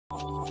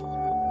Hi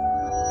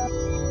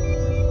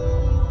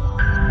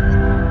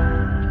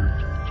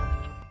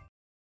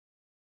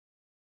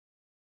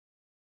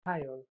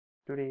all,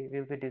 today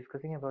we'll be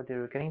discussing about the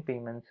recurring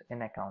payments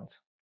in accounts.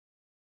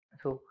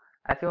 So,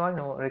 as you all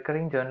know,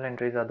 recurring journal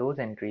entries are those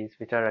entries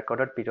which are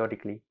recorded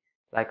periodically,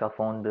 like our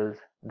phone bills,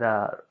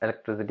 the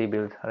electricity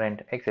bills,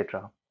 rent,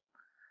 etc.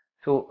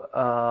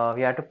 So,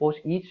 we have to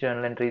post each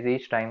journal entries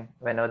each time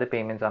whenever the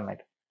payments are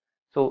met.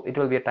 So, it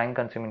will be a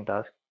time-consuming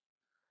task.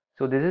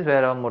 So, this is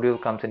where our module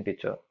comes in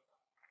picture.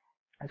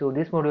 So,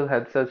 this module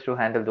helps us to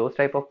handle those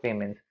type of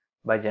payments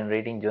by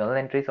generating journal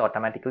entries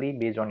automatically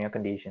based on your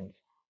conditions.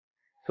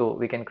 So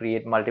we can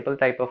create multiple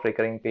type of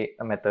recurring pay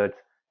methods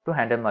to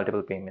handle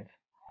multiple payments.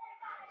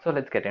 So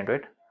let's get into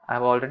it.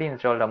 I've already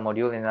installed a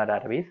module in our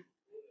database.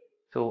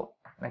 So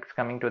next,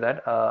 coming to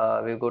that,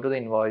 we'll go to the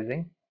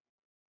invoicing,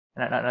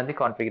 and under the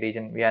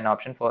configuration we have an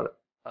option for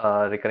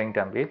recurring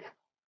templates.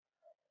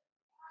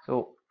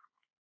 So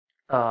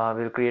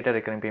we'll create a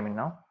recurring payment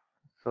now.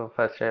 So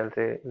first I'll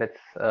say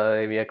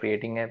we are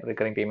creating a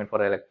recurring payment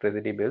for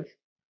electricity bills.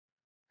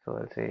 So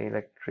I'll say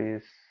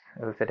electricity.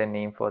 We'll set a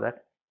name for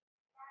that.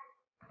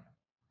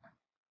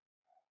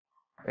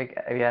 We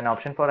have an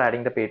option for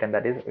adding the pay time,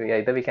 that is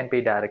either we can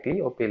pay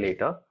directly or pay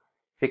later.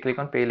 If we click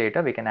on pay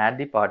later, we can add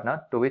the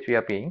partner to which we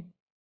are paying.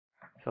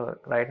 So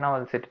right now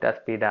I'll set it as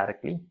pay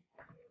directly.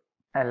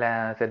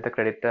 I'll set the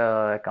credit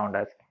account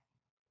as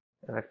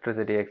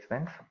electricity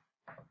expense,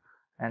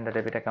 and the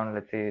debit account,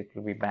 let's say it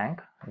will be bank,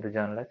 the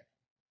journal as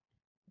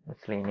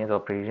miscellaneous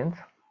operations.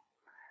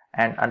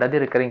 And under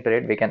the recurring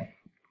period we can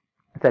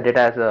set it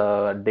as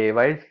a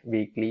day-wise,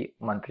 weekly,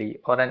 monthly,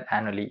 or an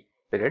annually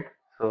period.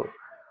 So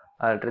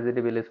electricity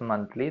bill is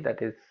monthly,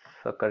 that is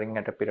occurring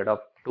at a period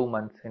of 2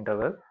 months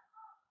interval.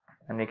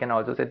 And we can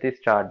also set the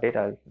start date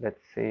as,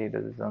 let's say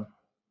this is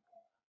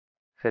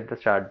set the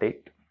start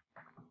date.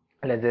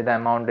 Let's say the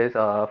amount is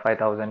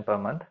 5,000 per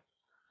month.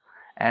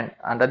 And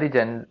under the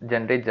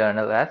generate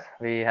journal as,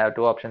 we have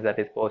two options, that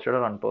is posted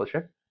or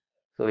unposted.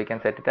 So we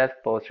can set it as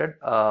posted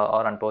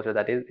or unposted,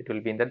 that is it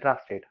will be in the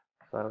draft state.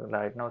 So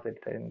right now set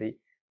it in the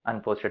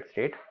unposted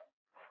state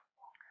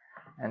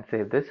and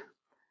save this.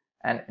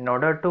 And in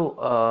order to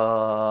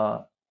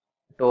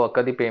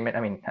occur the payment,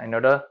 in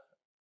order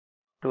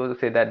to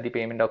say that the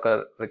payment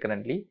occur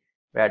recurrently,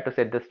 we have to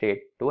set the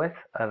state to as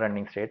a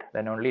running state,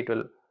 then only it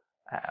will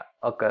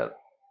occur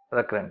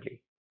recurrently.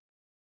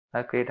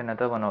 I'll create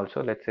another one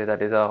also. Let's say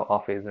that is a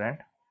office rent.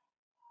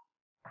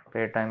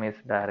 Pay time is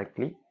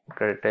directly.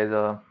 Credit is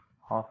a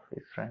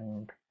office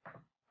rent.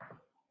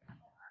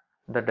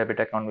 The debit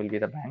account will be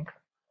the bank.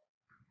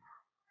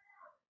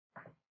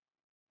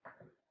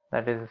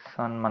 That is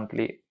on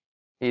monthly.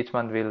 Each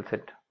month we will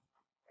set.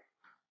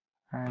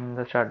 And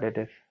the start date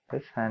is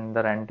this. And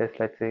the rent is,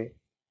 let's say,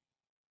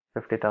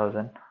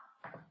 50,000.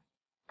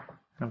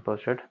 And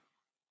posted.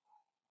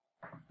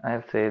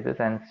 I'll save this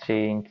and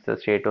change the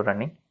state to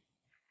running.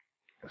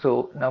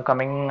 So now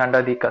coming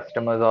under the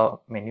customers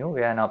or menu,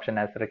 we have an option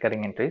as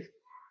recurring entries.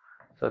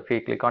 So if we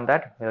click on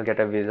that, we'll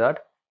get a wizard,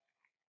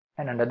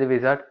 and under the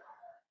wizard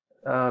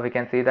we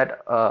can see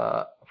that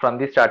from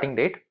the starting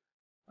date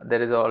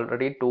there is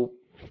already two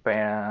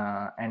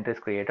entries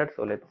created.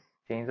 So let's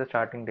change the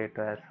starting date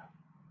as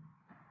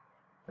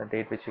the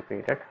date which we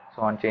created.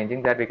 So on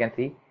changing that, we can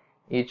see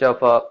each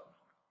of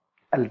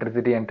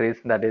electricity entries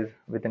that is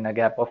within a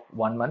gap of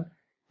 1 month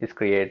is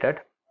created,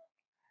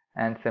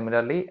 and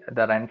similarly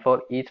the rent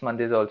for each month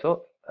is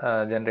also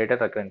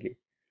generated recurrently.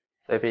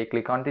 So if we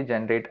click on the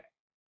generate,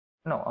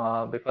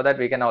 before that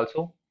we can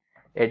also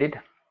edit.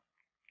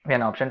 We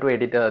have an option to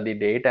edit the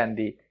date and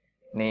the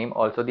name,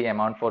 also the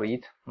amount for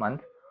each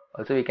month.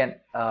 Also we can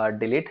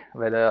delete,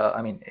 whether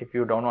if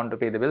you don't want to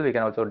pay the bill, we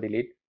can also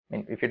delete.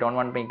 If you don't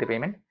want to make the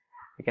payment,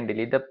 we can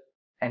delete the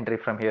entry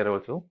from here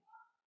also.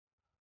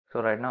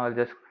 So right now I'll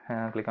just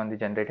click on the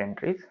generate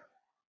entries.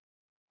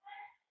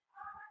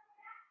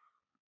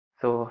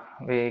 So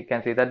we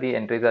can see that the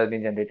entries have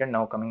been generated.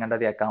 Now coming under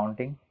the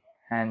accounting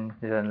and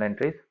journal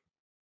entries,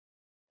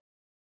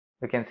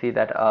 we can see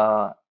that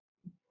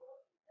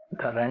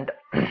the rent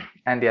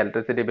and the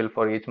electricity bill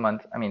for each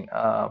month,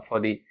 for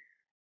the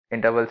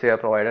intervals we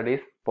have provided, is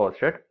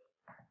posted.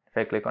 If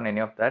I click on any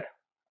of that,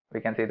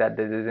 we can see that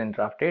this is in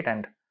draft date,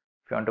 and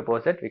if you want to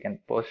post it, we can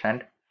post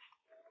and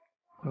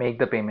make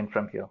the payment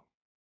from here.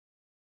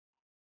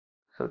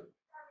 So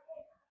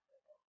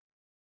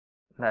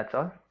that's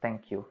all.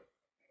 Thank you.